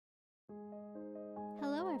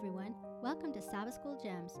everyone. Welcome to Sabbath School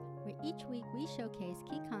Gems, where each week we showcase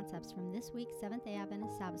key concepts from this week's Seventh-day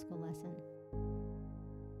Adventist Sabbath School lesson.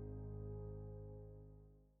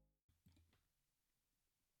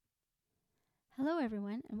 Hello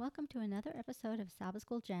everyone, and welcome to another episode of Sabbath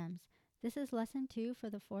School Gems. This is Lesson 2 for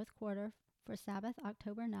the fourth quarter for Sabbath,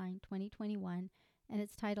 October 9, 2021, and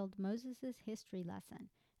it's titled Moses' History Lesson,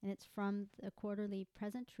 and it's from the quarterly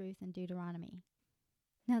Present Truth in Deuteronomy.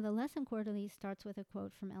 Now, the lesson quarterly starts with a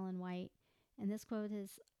quote from Ellen White, and this quote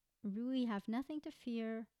is, "We have nothing to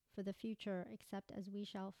fear for the future except as we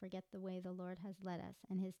shall forget the way the Lord has led us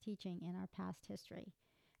and his teaching in our past history."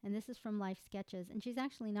 And this is from Life Sketches, and she's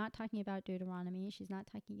actually not talking about Deuteronomy. She's not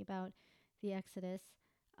talking about the Exodus.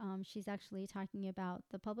 She's actually talking about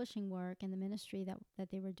the publishing work and the ministry that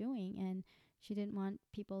they were doing, and she didn't want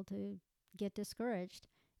people to get discouraged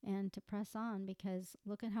and to press on, because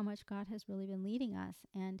look at how much God has really been leading us.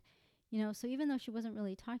 And, so even though she wasn't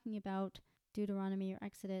really talking about Deuteronomy or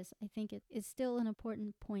Exodus, I think it's still an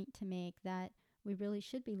important point to make that we really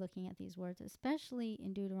should be looking at these words, especially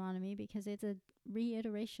in Deuteronomy, because it's a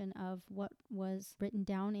reiteration of what was written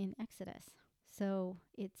down in Exodus. So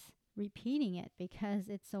it's repeating it because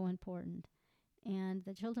it's so important. And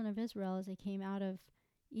the children of Israel, as they came out of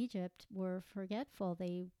Egypt, were forgetful.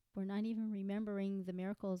 They were not even remembering the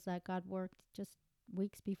miracles that God worked just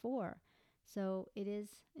weeks before. So it is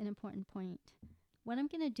an important point. What I'm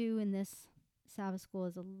going to do in this Sabbath School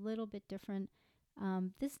is a little bit different.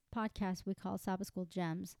 This podcast we call Sabbath School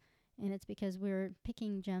Gems, and it's because we're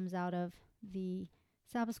picking gems out of the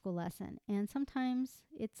Sabbath School lesson. And sometimes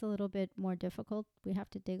it's a little bit more difficult. We have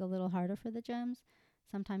to dig a little harder for the gems.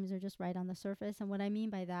 Sometimes they're just right on the surface. And what I mean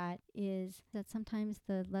by that is that sometimes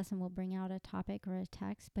the lesson will bring out a topic or a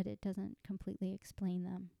text, but it doesn't completely explain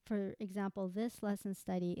them. For example, this lesson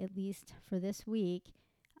study, at least for this week,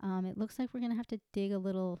 it looks like we're going to have to dig a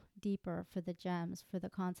little deeper for the gems, for the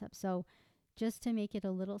concept. So just to make it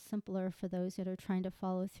a little simpler for those that are trying to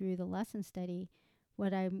follow through the lesson study,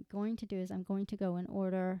 what I'm going to do is I'm going to go in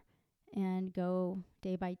order and go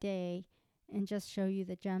day by day and just show you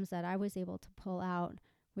the gems that I was able to pull out,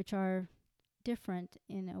 which are different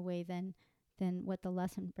in a way than what the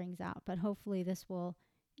lesson brings out. But hopefully this will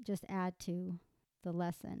just add to the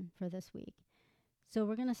lesson for this week. So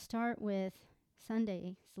we're going to start with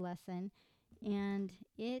Sunday's lesson, and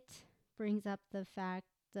it brings up the fact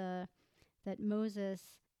that Moses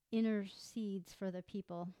intercedes for the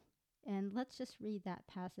people. And let's just read that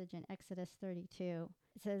passage in Exodus 32.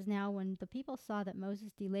 It says, "Now when the people saw that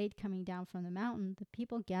Moses delayed coming down from the mountain, the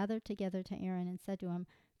people gathered together to Aaron and said to him,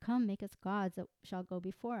 'Come, make us gods that shall go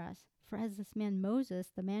before us. For as this man Moses,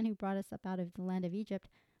 the man who brought us up out of the land of Egypt,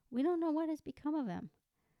 we don't know what has become of him.'"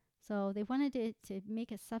 So they wanted to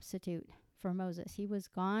make a substitute for Moses. He was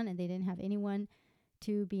gone, and they didn't have anyone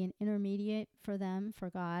to be an intermediate for them, for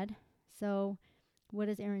God. So what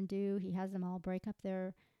does Aaron do? He has them all break up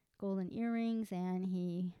their golden earrings, and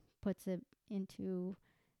he puts it into,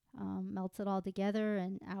 melts it all together,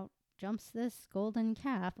 and out jumps this golden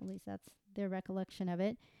calf. At least that's their recollection of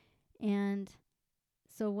it. And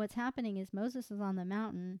so what's happening is Moses is on the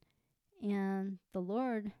mountain, and the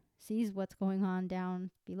Lord sees what's going on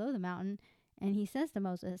down below the mountain, and he says to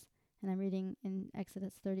Moses, and I'm reading in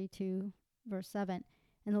Exodus 32, verse 7,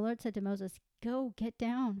 "And the Lord said to Moses, 'Go, get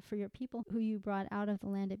down, for your people who you brought out of the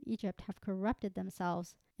land of Egypt have corrupted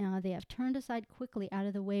themselves. They have turned aside quickly out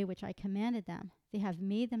of the way which I commanded them. They have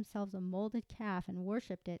made themselves a molded calf and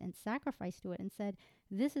worshipped it and sacrificed to it and said,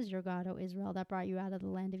 This is your God, O Israel, that brought you out of the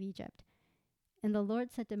land of Egypt.' And the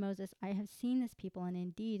Lord said to Moses, I have seen this people, and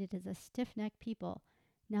indeed it is a stiff-necked people.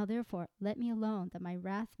 Now therefore let me alone, that my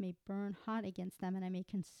wrath may burn hot against them, and I may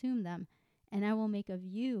consume them, and I will make of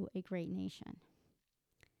you a great nation."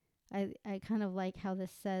 I kind of like how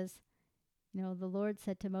this says, the Lord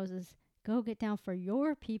said to Moses, "Go get down for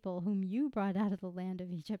your people whom you brought out of the land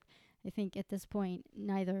of Egypt." I think at this point,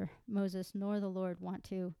 neither Moses nor the Lord want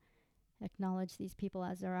to acknowledge these people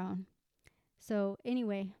as their own. So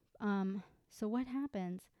anyway, so what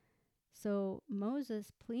happens? So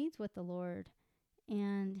Moses pleads with the Lord,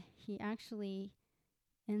 and he actually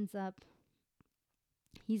ends up,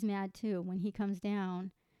 he's mad too. When he comes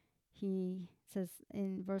down, he says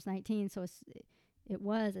in verse 19, "So it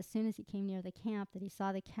was as soon as he came near the camp that he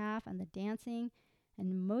saw the calf and the dancing,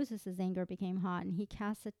 and Moses' anger became hot, and he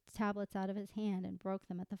cast the tablets out of his hand and broke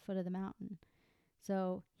them at the foot of the mountain."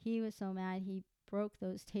 So he was so mad, he broke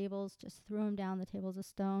those tables, just threw them down, the tables of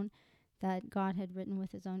stone that God had written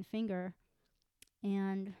with his own finger.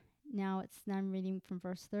 And now I'm reading from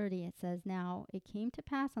verse 30. It says, "Now it came to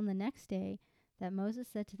pass on the next day that Moses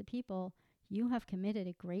said to the people, you have committed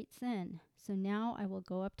a great sin. So now I will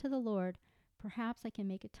go up to the Lord. Perhaps I can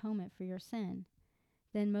make atonement for your sin."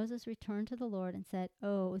 Then Moses returned to the Lord and said,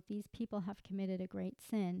 "Oh, these people have committed a great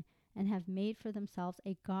sin and have made for themselves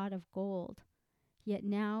a god of gold. Yet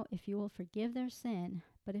now, if you will forgive their sin,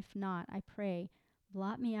 but if not, I pray,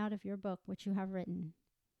 blot me out of your book which you have written."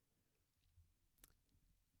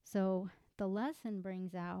 So the lesson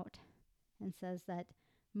brings out and says that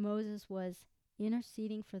Moses was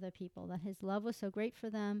interceding for the people, that his love was so great for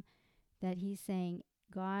them that he's saying,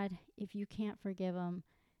 "God, if you can't forgive them,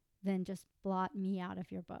 then just blot me out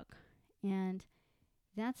of your book." And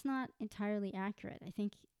that's not entirely accurate. I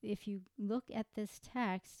think if you look at this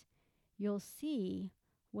text, you'll see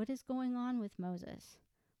what is going on with Moses.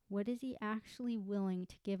 What is he actually willing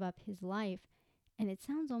to give up his life? And it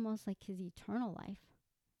sounds almost like his eternal life.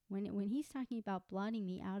 When he's talking about blotting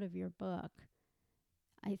me out of your book,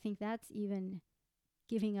 I think that's even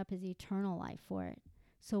giving up his eternal life for it.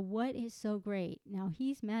 So what is so great? Now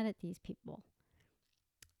he's mad at these people.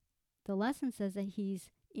 The lesson says that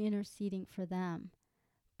he's interceding for them.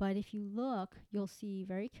 But if you look, you'll see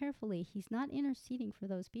very carefully, he's not interceding for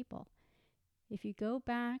those people. If you go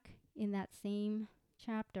back in that same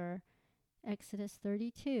chapter, Exodus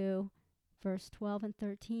 32, verse 12 and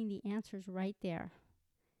 13, the answer's right there.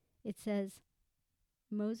 It says,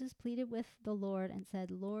 Moses pleaded with the Lord and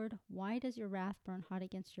said, "Lord, why does your wrath burn hot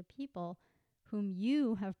against your people, whom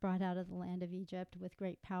you have brought out of the land of Egypt with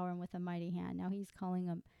great power and with a mighty hand?" Now he's calling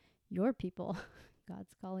them your people.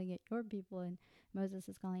 God's calling it your people, and Moses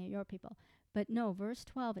is calling it your people. But no, verse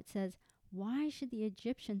 12, it says, "Why should the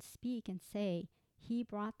Egyptians speak and say, he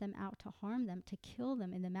brought them out to harm them, to kill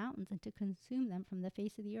them in the mountains, and to consume them from the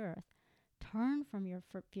face of the earth? Turn from your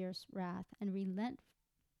fierce wrath and relent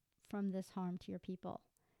from this harm to your people."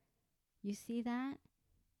 You see that?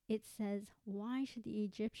 It says, why should the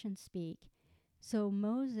Egyptians speak? So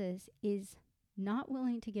Moses is not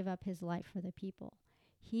willing to give up his life for the people.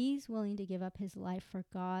 He's willing to give up his life for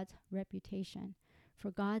God's reputation, for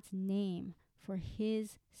God's name, for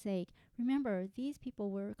his sake. Remember, these people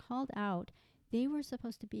were called out. They were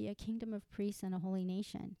supposed to be a kingdom of priests and a holy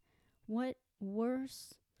nation. What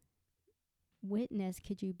worse witness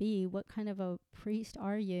could you be? What kind of a priest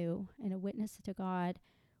are you and a witness to God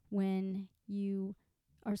when you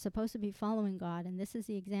are supposed to be following God, and this is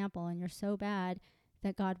the example, and you're so bad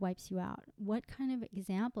that God wipes you out? What kind of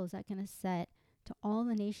example is that going to set to all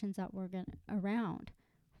the nations that were around?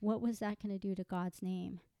 What was that going to do to God's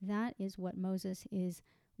name? That is what Moses is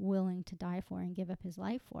willing to die for and give up his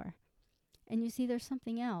life for. And you see there's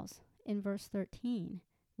something else in verse 13,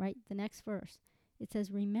 right? The next verse. It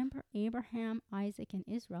says, "Remember Abraham, Isaac, and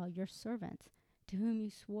Israel, your servants, to whom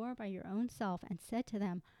you swore by your own self and said to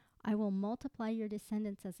them, I will multiply your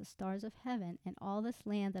descendants as the stars of heaven, and all this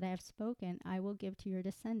land that I have spoken I will give to your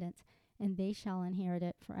descendants, and they shall inherit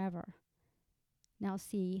it forever." Now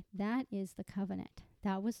see, that is the covenant.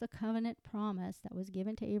 That was the covenant promise that was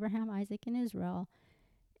given to Abraham, Isaac, and Israel,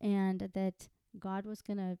 and that God was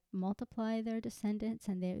going to multiply their descendants,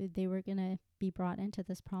 and they were going to be brought into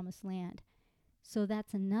this promised land. So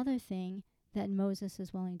that's another thing that Moses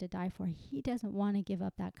is willing to die for. He doesn't want to give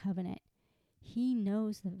up that covenant. He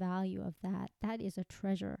knows the value of that. That is a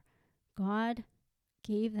treasure. God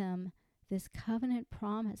gave them this covenant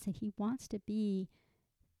promise that he wants to be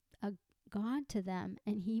a God to them,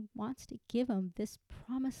 and he wants to give them this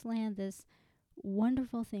promised land, this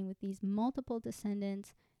wonderful thing with these multiple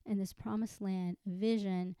descendants and this promised land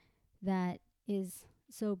vision that is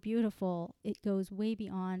so beautiful. It goes way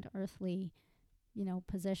beyond earthly,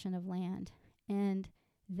 possession of land. And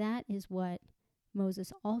that is what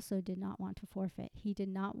Moses also did not want to forfeit. He did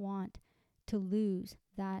not want to lose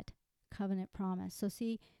that covenant promise. So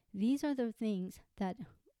see, these are the things that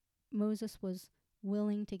Moses was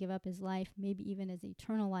willing to give up his life, maybe even his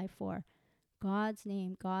eternal life for. God's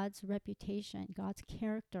name, God's reputation, God's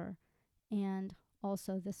character, and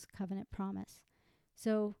also this covenant promise.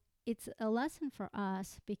 So it's a lesson for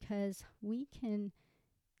us because we can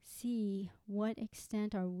see what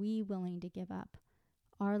extent are we willing to give up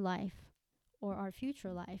our life or our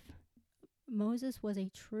future life. Moses was a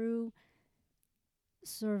true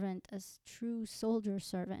servant, a true soldier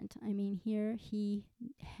servant. I mean, here he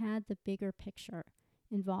had the bigger picture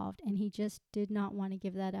involved, and he just did not want to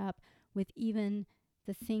give that up with even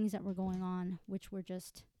the things that were going on, which were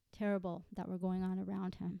just terrible, that were going on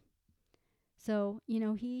around him. So,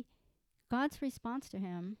 God's response to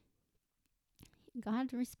him,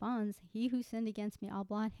 God responds, "He who sinned against me, I'll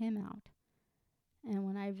blot him out. And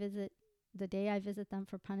the day I visit them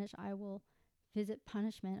for I will visit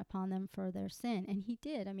punishment upon them for their sin." And he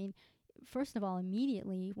did. I mean, first of all,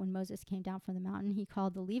 immediately when Moses came down from the mountain, he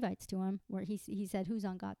called the Levites to him, where he said, who's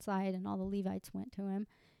on God's side? And all the Levites went to him.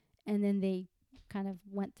 And then they kind of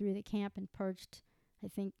went through the camp and purged. I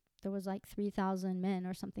think there was like 3,000 men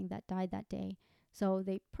or something that died that day. So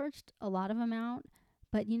they purged a lot of them out.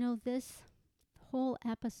 But this whole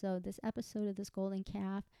episode, this episode of this golden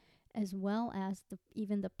calf, as well as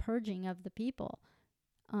even the purging of the people,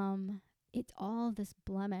 it's all this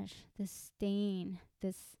blemish, this stain,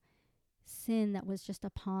 this sin that was just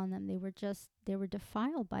upon them. They were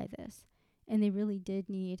defiled by this, and they really did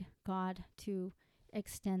need God to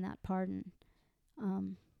extend that pardon.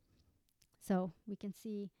 So we can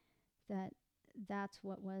see that that's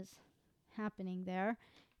what was happening there.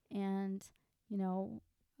 And,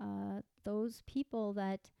 those people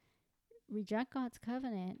that reject God's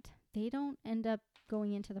covenant, they don't end up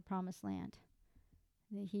going into the promised land.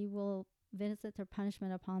 He will visit their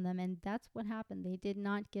punishment upon them, and that's what happened. They did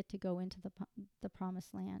not get to go into the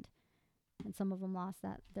promised land, and some of them lost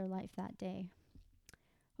their life that day.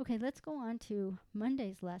 Okay, let's go on to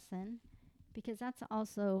Monday's lesson, because that's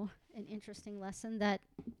also an interesting lesson that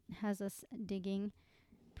has us digging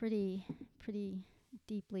pretty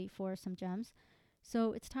deeply for some gems.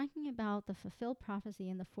 So it's talking about the fulfilled prophecy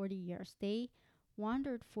in the 40 years. They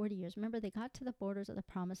wandered 40 years. Remember, they got to the borders of the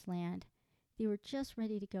promised land. They were just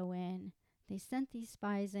ready to go in. They sent these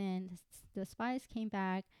spies in. The spies came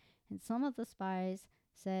back, and some of the spies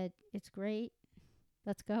said, it's great,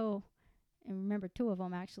 let's go. And remember, 2 of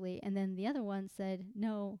them actually. And then the other one said,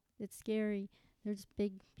 no, it's scary. There's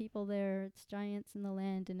big people there. It's giants in the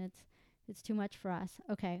land, and it's too much for us.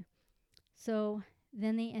 Okay. So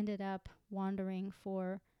then they ended up wandering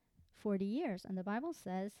for 40 years. And the Bible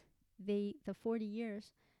says the 40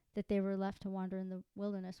 years that they were left to wander in the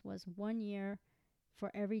wilderness was 1 year for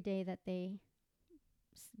every day that they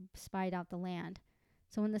spied out the land.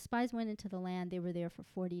 So when the spies went into the land, they were there for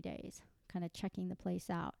 40 days, kind of checking the place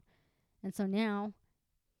out. And so now,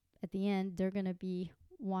 at the end, they're going to be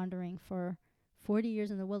wandering for 40 years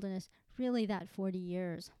in the wilderness. Really, that 40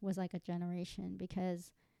 years was like a generation,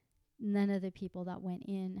 because none of the people that went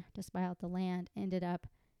in to spy out the land ended up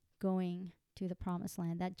going to the promised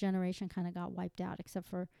land. That generation kind of got wiped out, except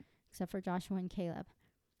for Joshua and Caleb.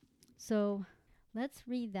 So let's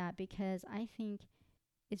read that, because I think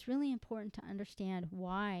it's really important to understand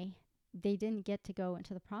why they didn't get to go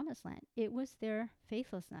into the promised land. It was their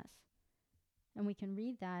faithlessness. And we can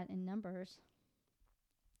read that in Numbers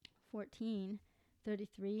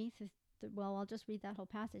 14:33. Well, I'll just read that whole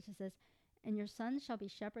passage. It says, and your sons shall be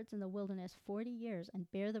shepherds in the wilderness 40 years and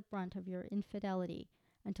bear the brunt of your infidelity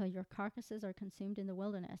until your carcasses are consumed in the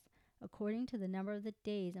wilderness. According to the number of the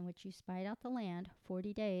days in which you spied out the land,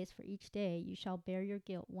 40 days for each day, you shall bear your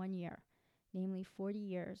guilt 1 year, namely 40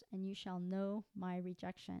 years, and you shall know my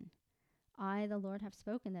rejection. I, the Lord, have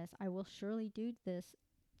spoken this. I will surely do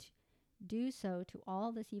so to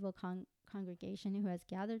all this evil congregation who has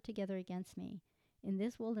gathered together against me. In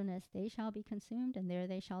this wilderness they shall be consumed, and there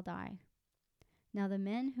they shall die. Now the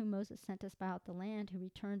men whom Moses sent to spy out the land, who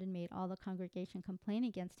returned and made all the congregation complain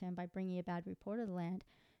against him by bringing a bad report of the land,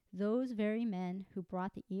 those very men who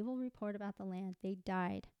brought the evil report about the land, they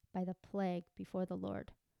died by the plague before the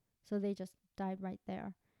Lord. So they just died right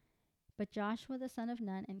there. But Joshua the son of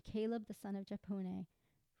Nun and Caleb the son of Jephunneh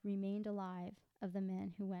remained alive, of the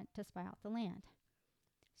men who went to spy out the land.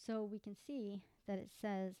 So we can see that it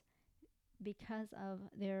says, because of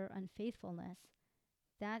their unfaithfulness,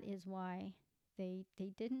 that is why they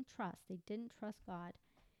didn't trust. They didn't trust God.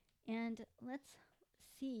 And let's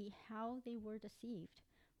see how they were deceived.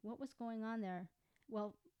 What was going on there?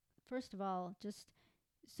 Well, first of all, just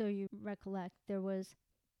so you recollect, there was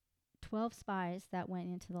 12 spies that went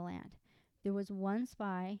into the land. There was 1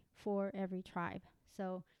 spy for every tribe.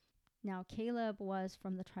 So now Caleb was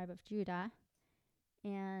from the tribe of Judah,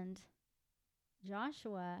 and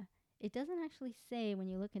Joshua, it doesn't actually say when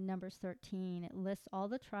you look in Numbers 13, it lists all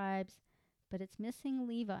the tribes, but it's missing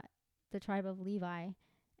Levi, the tribe of Levi,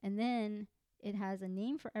 and then it has a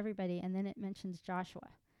name for everybody, and then it mentions Joshua.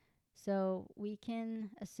 So we can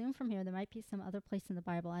assume from here there might be some other place in the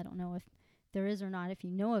Bible. I don't know if there is or not. If you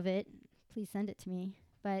know of it, please send it to me.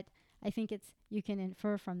 But I think you can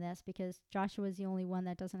infer from this, because Joshua is the only one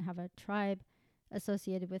that doesn't have a tribe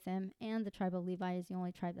associated with him, and the tribe of Levi is the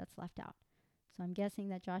only tribe that's left out. So I'm guessing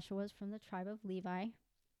that Joshua is from the tribe of Levi,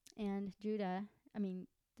 and the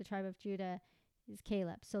tribe of Judah is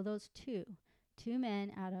Caleb. So those two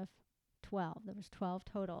men out of 12, there was 12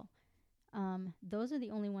 total. Those are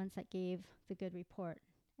the only ones that gave the good report.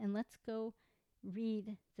 And let's go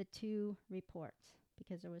read the 2 reports,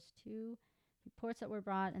 because there was 2 reports that were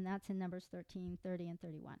brought, and that's in Numbers 13:30 and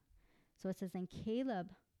 31. So it says, and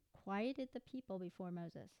Caleb quieted the people before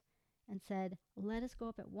Moses and said, let us go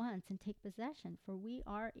up at once and take possession, for we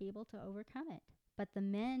are able to overcome it. But the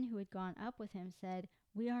men who had gone up with him said,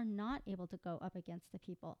 we are not able to go up against the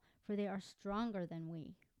people, for they are stronger than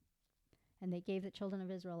we. And they gave the children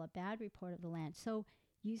of Israel a bad report of the land. So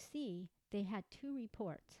you see, they had two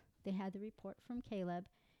reports. They had the report from Caleb,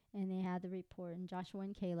 and they had the report, and Joshua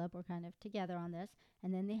and Caleb were kind of together on this,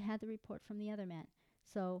 and then they had the report from the other men.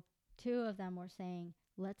 So two of them were saying,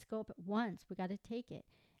 let's go up at once. We got to take it.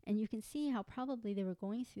 And you can see how probably they were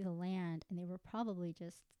going through the land, and they were probably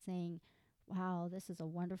just saying, wow, this is a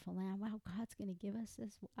wonderful land. Wow, God's going to give us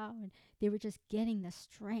this. Wow. And they were just getting the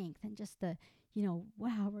strength and just the,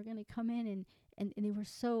 wow, we're going to come in. And they were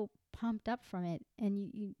so pumped up from it. And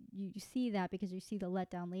you see that because you see the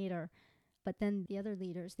letdown later. But then the other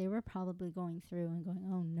leaders, they were probably going through and going,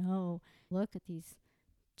 oh no, look at these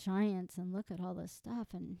giants and look at all this stuff.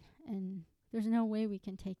 And there's no way we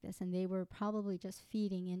can take this. And they were probably just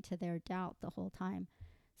feeding into their doubt the whole time.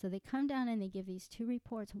 So they come down and they give these two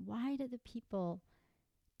reports. Why did the people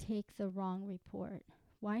take the wrong report?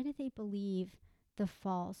 Why did they believe the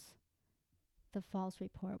false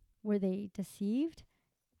report? Were they deceived?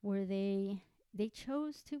 Were they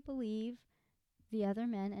chose to believe the other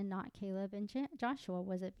men and not Caleb and Joshua?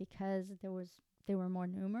 Was it because they were more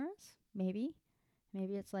numerous? Maybe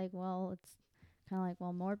it's like, well, it's kind of like,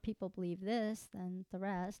 well, more people believe this than the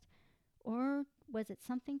rest. Or was it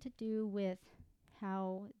something to do with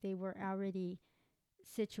how they were already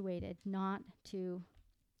situated not to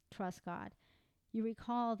trust God? You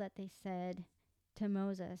recall that they said to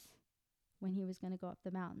Moses when he was going to go up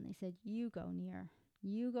the mountain, they said, you go near.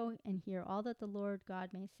 You go and hear all that the Lord God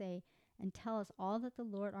may say, and tell us all that the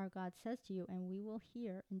Lord our God says to you, and we will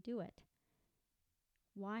hear and do it.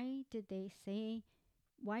 Why did they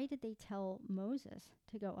tell Moses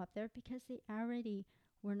to go up there? Because they already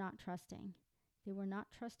were not trusting. They were not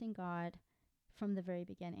trusting God from the very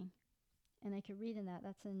beginning. And I could read in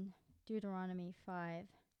that's in Deuteronomy 5.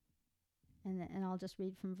 And I'll just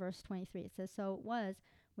read from verse 23. It says, so it was,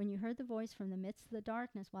 when you heard the voice from the midst of the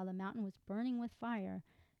darkness while the mountain was burning with fire,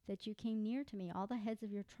 that you came near to me, all the heads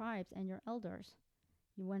of your tribes and your elders.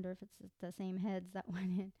 You wonder if it's the same heads that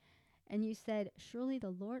went in. And you said, surely the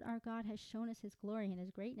Lord our God has shown us his glory and his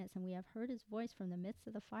greatness, and we have heard his voice from the midst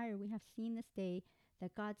of the fire. We have seen this day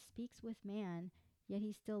that God speaks with man, yet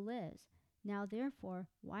he still lives. Now therefore,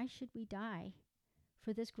 why should we die?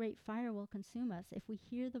 For this great fire will consume us. If we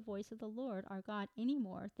hear the voice of the Lord our God any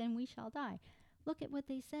more, then we shall die. Look at what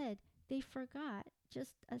they said. They forgot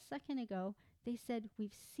just a second ago. They said,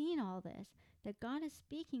 we've seen all this, that God is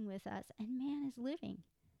speaking with us and man is living.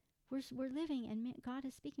 We're living and God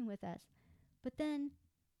is speaking with us. But then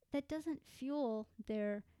that doesn't fuel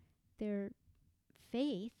their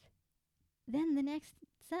faith. Then the next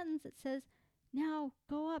sentence it says, now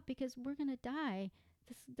go up because we're going to die.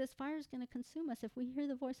 This fire is going to consume us. If we hear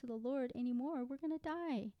the voice of the Lord anymore, we're going to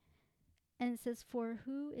die. And it says, for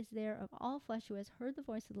who is there of all flesh who has heard the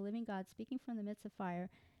voice of the living God speaking from the midst of fire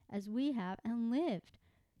as we have and lived?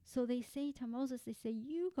 So they say to Moses, they say,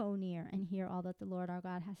 you go near and hear all that the Lord our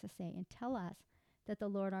God has to say and tell us that the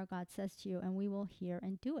Lord our God says to you, and we will hear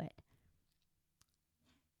and do it.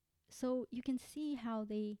 So you can see how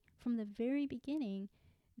they, from the very beginning,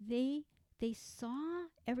 they saw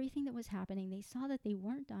everything that was happening. They saw that they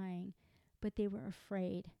weren't dying, but they were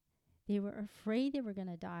afraid. They were afraid they were going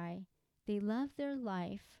to die. They loved their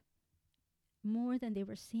life more than they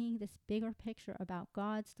were seeing this bigger picture about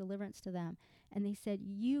God's deliverance to them. And they said,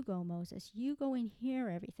 you go, Moses, you go and hear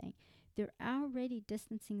everything. They're already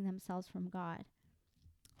distancing themselves from God.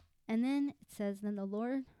 And then it says, then the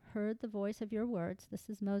Lord heard the voice of your words. This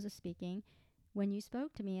is Moses speaking. When you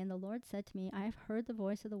spoke to me, and the Lord said to me, I have heard the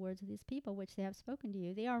voice of the words of these people, which they have spoken to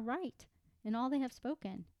you. They are right in all they have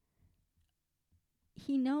spoken.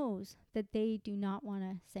 He knows that they do not want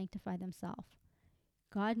to sanctify themselves.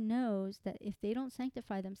 God knows that if they don't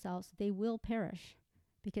sanctify themselves, they will perish,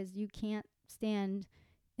 because you can't stand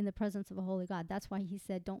in the presence of a holy God. That's why he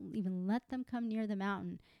said, don't even let them come near the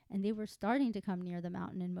mountain. And they were starting to come near the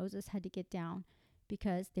mountain, and Moses had to get down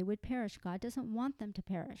because they would perish. God doesn't want them to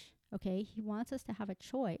perish, okay? He wants us to have a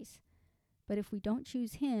choice. But if we don't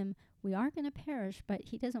choose him, we are going to perish, but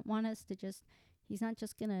he doesn't want us to he's not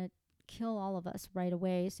just going to kill all of us right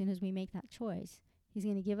away as soon as we make that choice. He's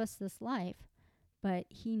going to give us this life, but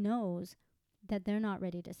he knows that they're not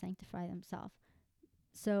ready to sanctify themselves.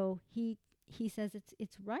 So he says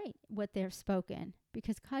it's right what they're spoken,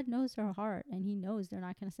 because God knows their heart, and he knows they're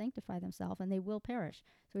not going to sanctify themselves and they will perish.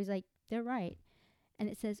 So he's like, they're right. And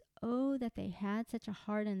it says, oh, that they had such a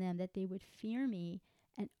heart in them that they would fear me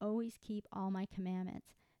and always keep all my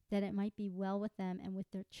commandments, that it might be well with them and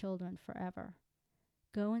with their children forever.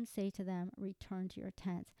 Go and say to them, return to your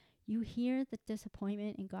tents. You hear the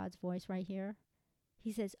disappointment in God's voice right here?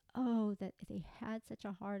 He says, oh, that they had such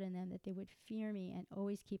a heart in them that they would fear me and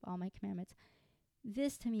always keep all my commandments.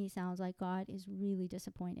 This to me sounds like God is really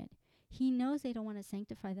disappointed. He knows they don't want to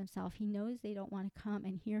sanctify themselves. He knows they don't want to come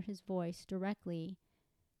and hear his voice directly.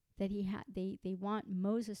 That they want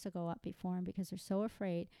Moses to go up before him because they're so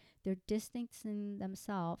afraid. They're distancing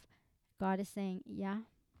themselves. God is saying, yeah,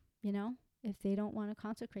 if they don't want to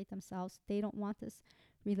consecrate themselves, they don't want this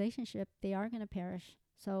relationship, they are going to perish.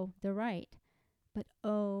 So they're right. But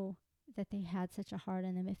oh, that they had such a heart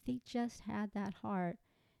in them. If they just had that heart,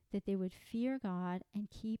 that they would fear God and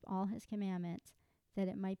keep all his commandments, that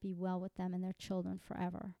it might be well with them and their children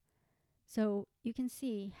forever. So you can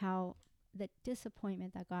see how the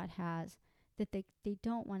disappointment that God has, that they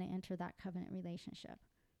don't want to enter that covenant relationship.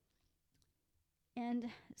 And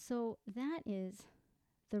so that is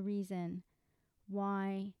the reason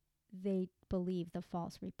why they believe the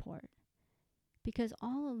false report. Because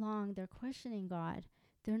all along they're questioning God.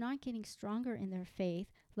 They're not getting stronger in their faith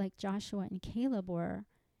like Joshua and Caleb were.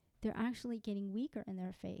 They're actually getting weaker in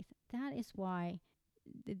their faith. That is why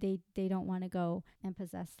they don't want to go and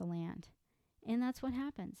possess the land. And that's what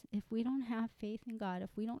happens. If we don't have faith in God,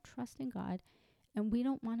 if we don't trust in God, and we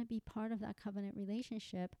don't want to be part of that covenant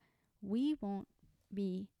relationship, we won't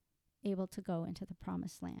be able to go into the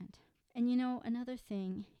promised land. And another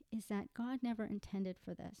thing is that God never intended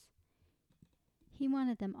for this. He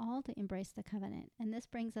wanted them all to embrace the covenant. And this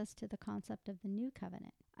brings us to the concept of the new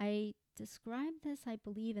covenant. I described this, I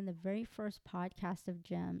believe, in the very first podcast of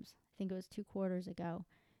Gems. I think it was 2 quarters ago.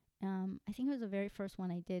 I think it was the very first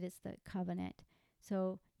one I did. It's the covenant.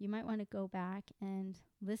 So you might want to go back and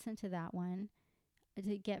listen to that one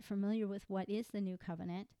to get familiar with what is the new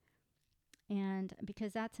covenant. And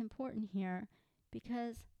because that's important here,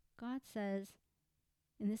 because God says,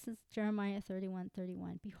 and this is Jeremiah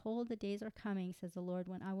 31:31, behold, the days are coming, says the Lord,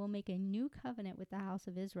 when I will make a new covenant with the house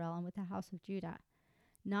of Israel and with the house of Judah,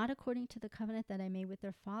 not according to the covenant that I made with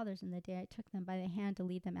their fathers in the day I took them by the hand to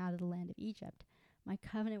lead them out of the land of Egypt, my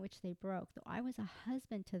covenant which they broke, though I was a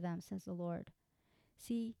husband to them, says the Lord.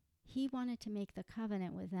 See, he wanted to make the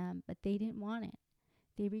covenant with them, but they didn't want it.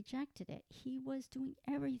 They rejected it. He was doing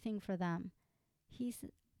everything for them. He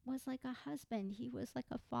was like a husband. He was like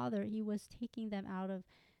a father. He was taking them out of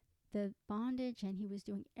the bondage, and he was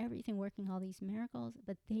doing everything, working all these miracles,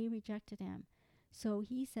 but they rejected him. So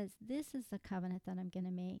he says, this is the covenant that I'm going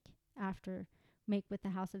to make with the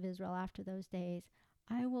house of Israel after those days.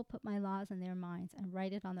 I will put my laws in their minds and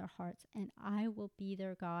write it on their hearts, and I will be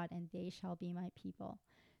their God, and they shall be my people.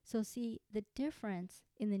 So see, the difference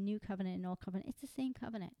in the new covenant and old covenant, it's the same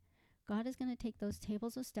covenant. God is going to take those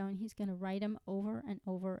tables of stone, he's going to write them over and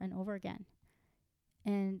over and over again.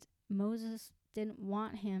 And Moses didn't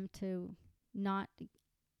want him to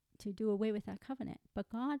do away with that covenant, but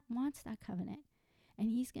God wants that covenant, and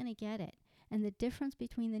he's going to get it. And the difference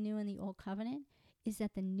between the new and the old covenant is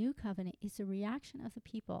that the new covenant is the reaction of the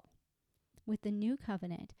people. With the new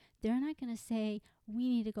covenant, they're not going to say, we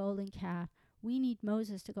need a golden calf. We need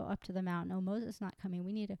Moses to go up to the mountain. No, Moses is not coming.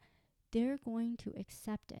 They're going to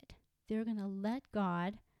accept it. They're going to let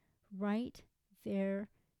God write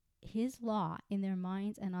his law in their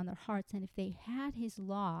minds and on their hearts. And if they had his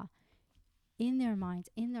law in their minds,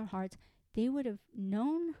 in their hearts, they would have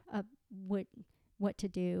known what to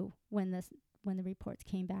do when the reports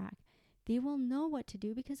came back. They will know what to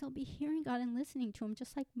do because they'll be hearing God and listening to him,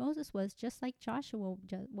 just like Moses was, just like Joshua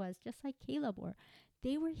was, just like Caleb were.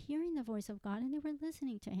 They were hearing the voice of God and they were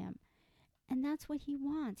listening to him. And that's what he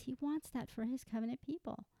wants. He wants that for his covenant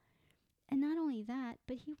people. And not only that,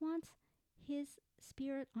 but he wants his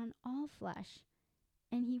spirit on all flesh.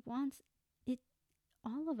 And he wants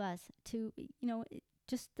all of us to,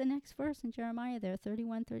 just the next verse in Jeremiah there,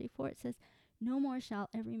 31:34, it says, no more shall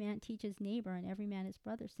every man teach his neighbor and every man his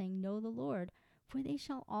brother, saying, know the Lord, for they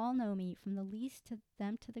shall all know me, from the least to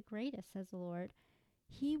them to the greatest, says the Lord.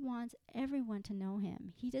 He wants everyone to know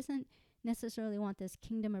him. He doesn't necessarily want this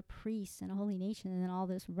kingdom of priests and a holy nation and then all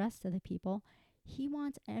this rest of the people. He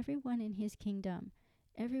wants everyone in his kingdom,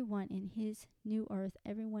 everyone in his new earth,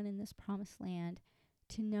 everyone in this promised land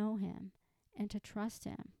to know him and to trust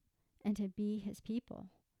him and to be his people.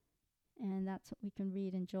 And that's what we can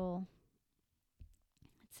read in Joel.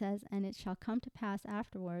 It says, and it shall come to pass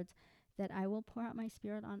afterwards that I will pour out my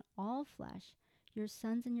spirit on all flesh. Your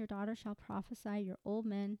sons and your daughters shall prophesy, your old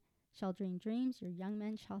men shall dream dreams, your young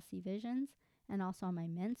men shall see visions, and also on my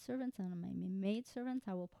men servants and on my maid servants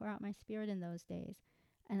I will pour out my spirit in those days.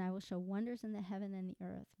 and I will show wonders in the heaven and the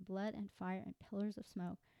earth, blood and fire and pillars of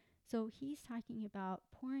smoke. So he's talking about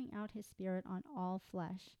pouring out his Spirit on all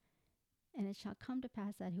flesh. And it shall come to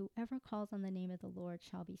pass that whoever calls on the name of the Lord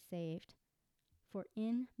shall be saved. For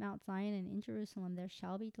in Mount Zion and in Jerusalem there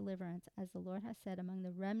shall be deliverance, as the Lord has said, among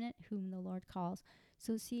the remnant whom the Lord calls.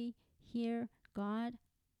 So see, here, God,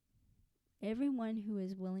 everyone who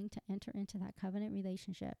is willing to enter into that covenant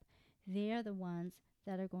relationship, they are the ones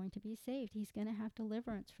that are going to be saved. He's going to have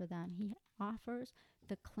deliverance for them. He offers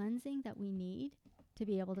the cleansing that we need to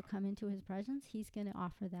be able to come into his presence. He's going to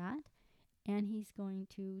offer that, and he's going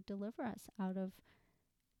to deliver us out of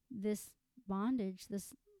this bondage,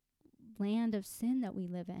 this land of sin that we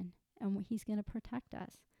live in, and he's going to protect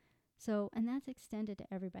us. So, and that's extended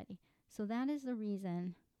to everybody. So that is the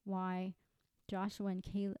reason why Joshua and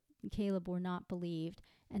Caleb were not believed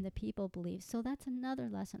and the people believed. So that's another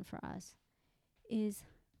lesson for us, is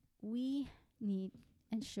we need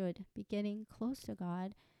and should be getting close to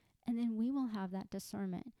God, and then we will have that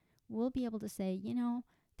discernment. We'll be able to say,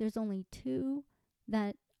 there's only 2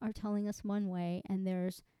 that are telling us one way, and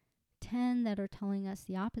there's 10 that are telling us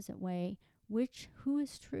the opposite way. Who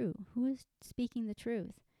is true? Who is speaking the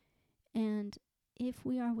truth? And if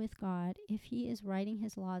we are with God, if he is writing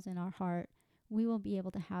his laws in our heart, we will be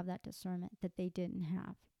able to have that discernment that they didn't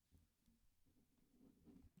have.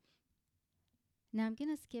 Now I'm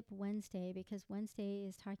going to skip Wednesday, because Wednesday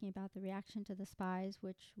is talking about the reaction to the spies,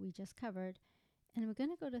 which we just covered. And we're going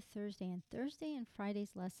to go to Thursday. And Thursday and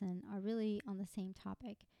Friday's lesson are really on the same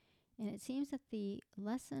topic. And it seems that the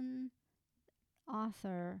lesson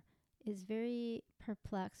author is very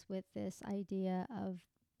perplexed with this idea of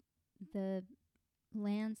the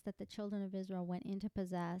lands that the children of Israel went in to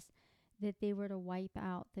possess, that they were to wipe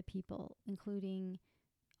out the people, including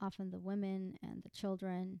often the women and the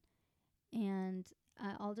children. And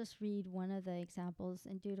I'll just read one of the examples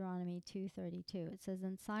in Deuteronomy 2:32. It says,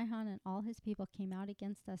 "And Sihon and all his people came out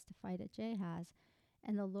against us to fight at Jahaz,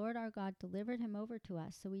 and the Lord our God delivered him over to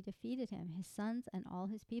us. So we defeated him, his sons, and all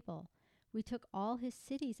his people. We took all his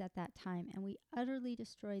cities at that time, and we utterly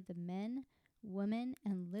destroyed the men, women,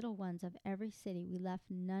 and little ones of every city. We left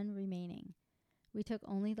none remaining. We took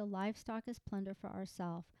only the livestock as plunder for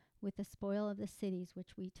ourselves, with the spoil of the cities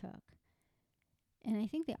which we took." And I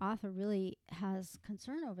think the author really has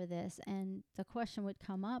concern over this. And the question would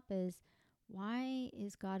come up is, why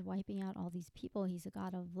is God wiping out all these people? He's a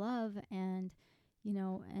God of love. And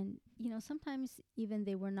sometimes even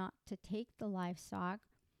they were not to take the livestock.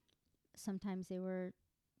 Sometimes they were,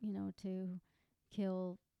 to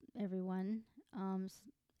kill everyone.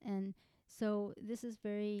 And so this is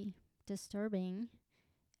very disturbing.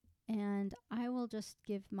 And I will just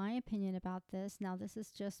give my opinion about this. Now, this is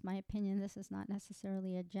just my opinion. This is not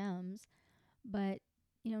necessarily a GEMS. But,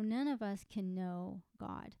 none of us can know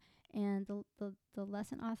God. And the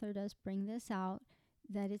lesson author does bring this out,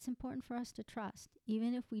 that it's important for us to trust.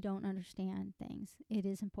 Even if we don't understand things, it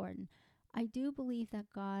is important. I do believe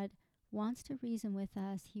that God wants to reason with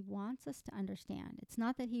us. He wants us to understand. It's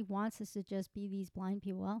not that he wants us to just be these blind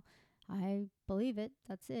people. Well, I believe it.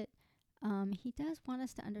 That's it. He does want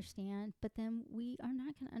us to understand, but then we are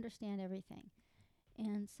not going to understand everything.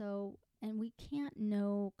 And we can't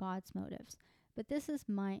know God's motives. But this is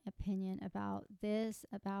my opinion about this,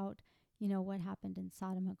 about, what happened in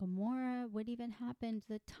Sodom and Gomorrah, what even happened,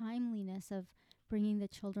 the timeliness of bringing the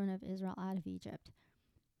children of Israel out of Egypt.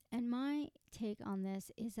 And my take on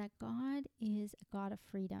this is that God is a God of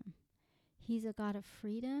freedom. He's a God of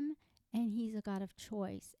freedom, and he's a God of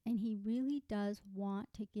choice. And he really does want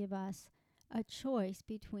to give us a choice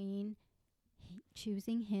between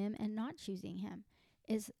choosing him and not choosing him.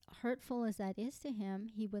 As hurtful as that is to him,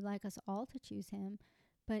 he would like us all to choose him,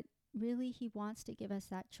 but really he wants to give us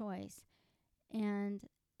that choice. And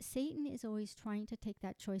Satan is always trying to take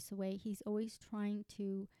that choice away. He's always trying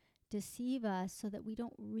to deceive us so that we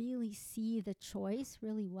don't really see the choice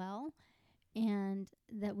really well, and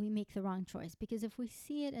that we make the wrong choice. Because if we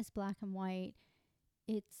see it as black and white,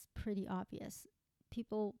 it's pretty obvious.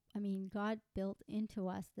 God built into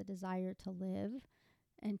us the desire to live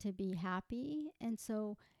and to be happy. And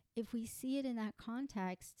so if we see it in that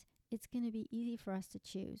context, it's going to be easy for us to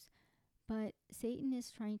choose. But Satan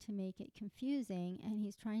is trying to make it confusing, and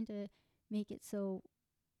he's trying to make it so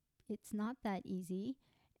it's not that easy.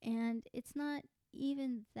 And it's not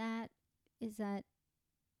even that it's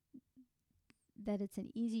an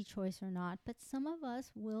easy choice or not, but some of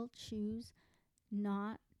us will choose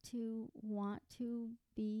not to want to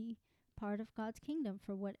be part of God's kingdom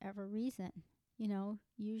for whatever reason.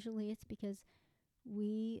 Usually it's because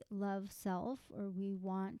we love self, or we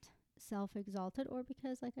want self-exalted or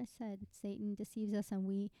because, like I said, Satan deceives us and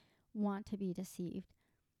we want to be deceived.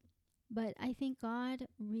 But I think God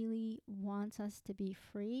really wants us to be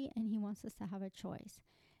free and he wants us to have a choice.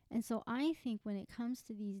 And so I think when it comes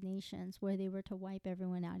to these nations where they were to wipe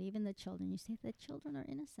everyone out, even the children, you say the children are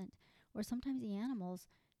innocent, or sometimes the animals,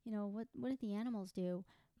 what did the animals do?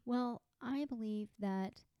 Well, I believe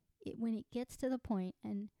that when it gets to the point,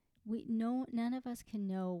 and none of us can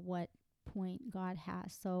know what point God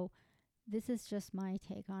has. So this is just my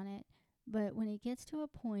take on it. But when it gets to a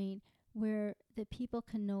point where the people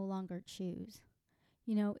can no longer choose,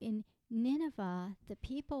 in Nineveh, the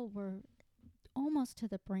people were almost to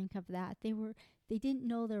the brink of that. They didn't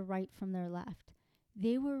know their right from their left.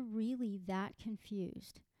 They were really that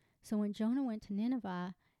confused. So when Jonah went to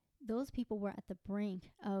Nineveh, those people were at the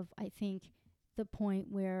brink of, I think, the point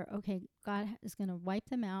where, okay, God is going to wipe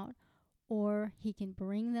them out, or he can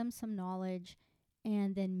bring them some knowledge,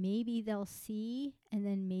 and then maybe they'll see, and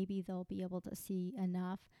then maybe they'll be able to see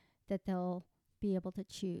enough that they'll be able to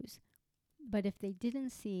choose. But if they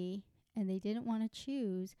didn't see and they didn't want to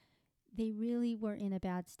choose, they really were in a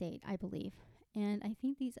bad state, I believe. And I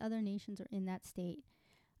think these other nations are in that state.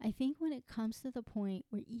 I think when it comes to the point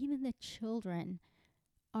where even the children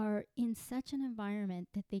are in such an environment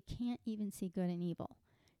that they can't even see good and evil.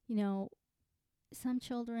 Some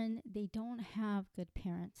children, they don't have good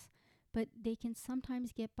parents, but they can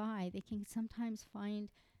sometimes get by. They can sometimes find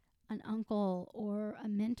an uncle or a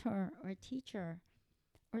mentor or a teacher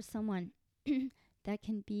or someone that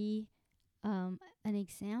can be an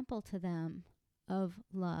example to them of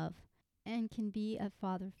love and can be a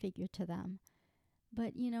father figure to them.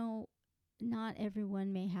 But, not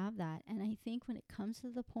everyone may have that. And I think when it comes to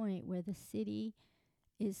the point where the city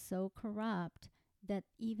is so corrupt that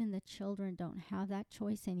even the children don't have that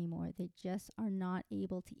choice anymore, they just are not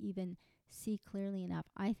able to even see clearly enough,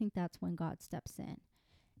 I think that's when God steps in.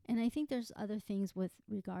 And I think there's other things with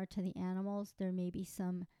regard to the animals. There may be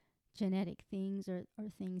some genetic things or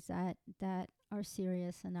things that are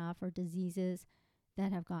serious enough, or diseases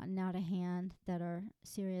that have gotten out of hand that are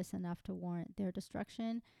serious enough to warrant their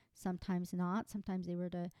destruction. Sometimes not. Sometimes they were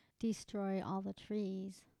to destroy all the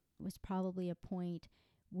trees. It was probably a point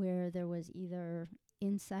where there was either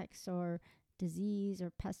insects or disease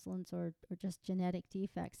or pestilence or just genetic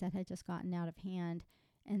defects that had just gotten out of hand.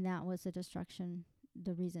 And that was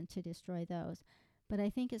the reason to destroy those. But I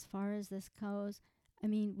think as far as this goes,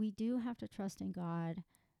 we do have to trust in God,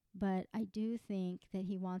 but I do think that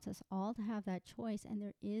he wants us all to have that choice. And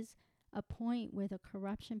there is a point where the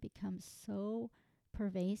corruption becomes so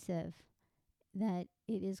pervasive that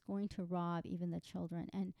it is going to rob even the children.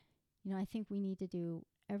 And, I think we need to do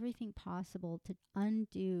everything possible to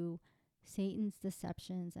undo Satan's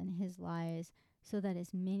deceptions and his lies so that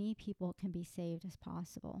as many people can be saved as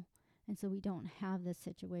possible. And so we don't have this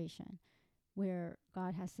situation where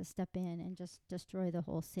God has to step in and just destroy the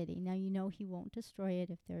whole city. Now, he won't destroy it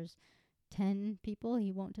if there's 10 people.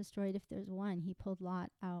 He won't destroy it if there's one. He pulled Lot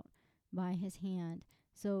out by his hand.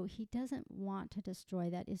 So he doesn't want to destroy.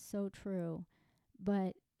 That is so true.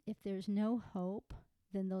 But if there's no hope,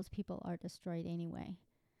 then those people are destroyed anyway.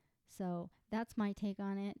 So that's my take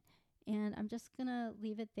on it. And I'm just going to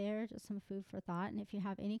leave it there, just some food for thought. And if you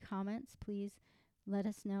have any comments, please let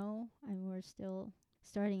us know. We're still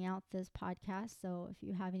starting out this podcast, so if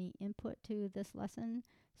you have any input to this lesson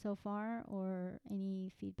so far or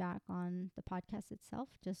any feedback on the podcast itself,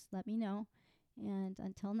 just let me know. And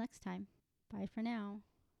until next time, bye for now.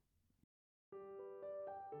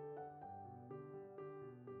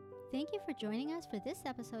 Thank you for joining us for this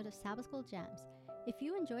episode of Sabbath School Gems. If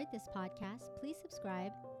you enjoyed this podcast, please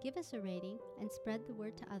subscribe, give us a rating, and spread the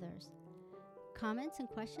word to others. Comments and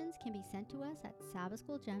questions can be sent to us at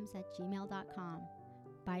sabbathschoolgems@gmail.com.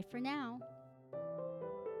 Bye for now.